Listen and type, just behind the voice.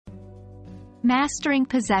Mastering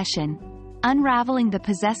possession. Unraveling the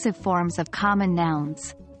possessive forms of common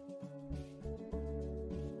nouns.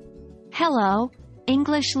 Hello,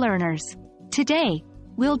 English learners. Today,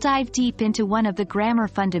 we'll dive deep into one of the grammar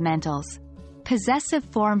fundamentals, possessive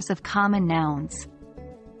forms of common nouns.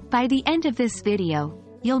 By the end of this video,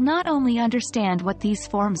 you'll not only understand what these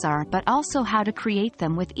forms are but also how to create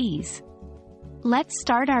them with ease. Let's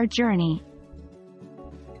start our journey.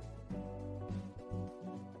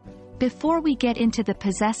 Before we get into the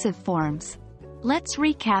possessive forms, let's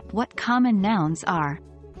recap what common nouns are.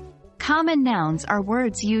 Common nouns are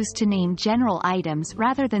words used to name general items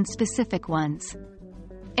rather than specific ones.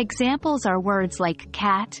 Examples are words like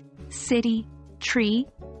cat, city, tree,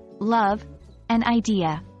 love, and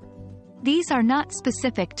idea. These are not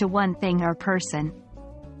specific to one thing or person.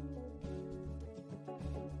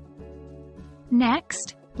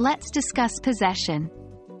 Next, let's discuss possession.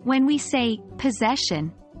 When we say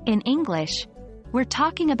possession, in English, we're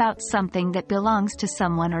talking about something that belongs to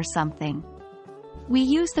someone or something. We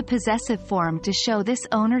use the possessive form to show this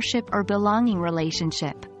ownership or belonging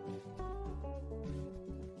relationship.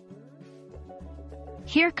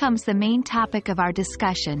 Here comes the main topic of our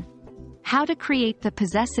discussion: how to create the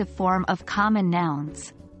possessive form of common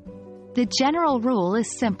nouns. The general rule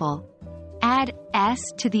is simple. Add s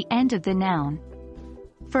to the end of the noun.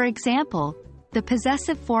 For example, the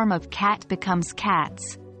possessive form of cat becomes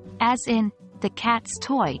cats, as in, the cat's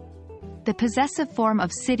toy. The possessive form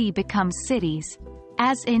of city becomes cities,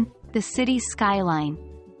 as in, the city's skyline.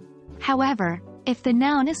 However, if the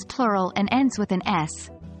noun is plural and ends with an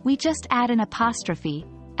s, we just add an apostrophe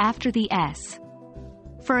after the s.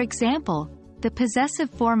 For example, the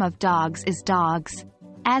possessive form of dogs is dogs,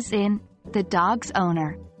 as in, the dog's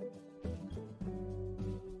owner.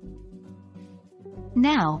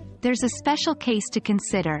 Now, there's a special case to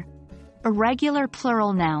consider: irregular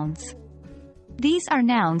plural nouns. These are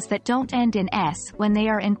nouns that don't end in s when they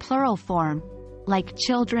are in plural form, like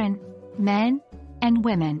children, men, and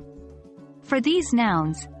women. For these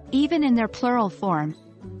nouns, even in their plural form,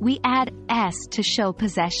 we add s to show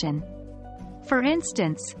possession. For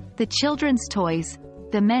instance, the children's toys,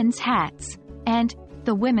 the men's hats, and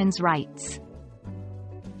the women's rights.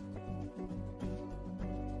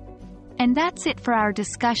 And that's it for our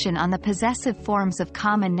discussion on the possessive forms of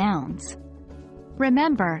common nouns.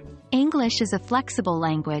 Remember, English is a flexible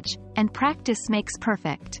language, and practice makes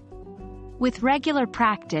perfect. With regular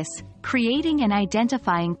practice, creating and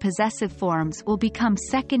identifying possessive forms will become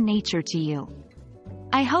second nature to you.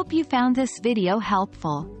 I hope you found this video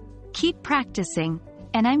helpful. Keep practicing,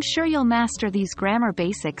 and I'm sure you'll master these grammar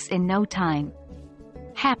basics in no time.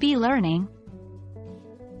 Happy learning!